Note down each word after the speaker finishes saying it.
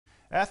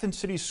Athens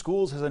City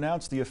Schools has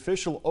announced the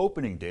official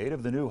opening date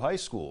of the new high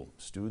school.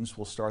 Students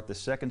will start the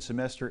second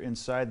semester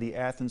inside the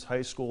Athens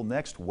High School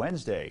next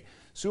Wednesday.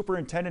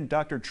 Superintendent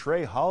Dr.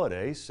 Trey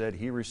Holliday said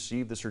he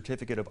received the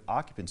certificate of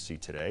occupancy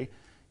today.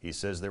 He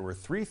says there were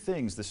 3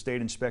 things the state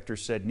inspector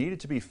said needed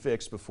to be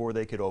fixed before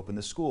they could open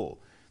the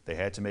school. They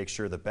had to make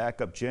sure the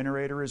backup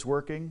generator is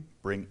working,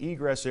 bring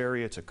egress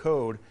area to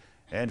code,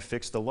 and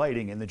fix the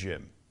lighting in the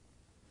gym.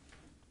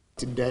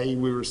 Today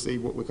we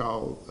received what we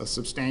call a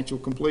substantial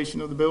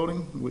completion of the building,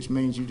 which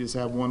means you just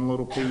have one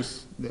little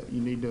piece that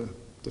you need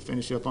to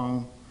finish up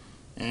on,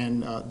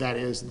 and that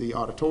is the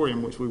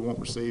auditorium, which we won't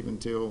receive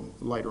until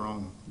later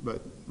on.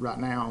 But right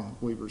now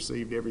we've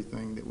received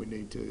everything that we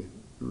need to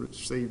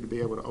receive to be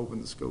able to open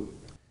the school.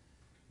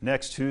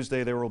 Next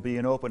Tuesday there will be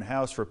an open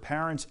house for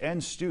parents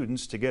and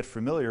students to get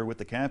familiar with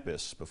the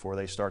campus before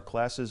they start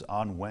classes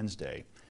on Wednesday.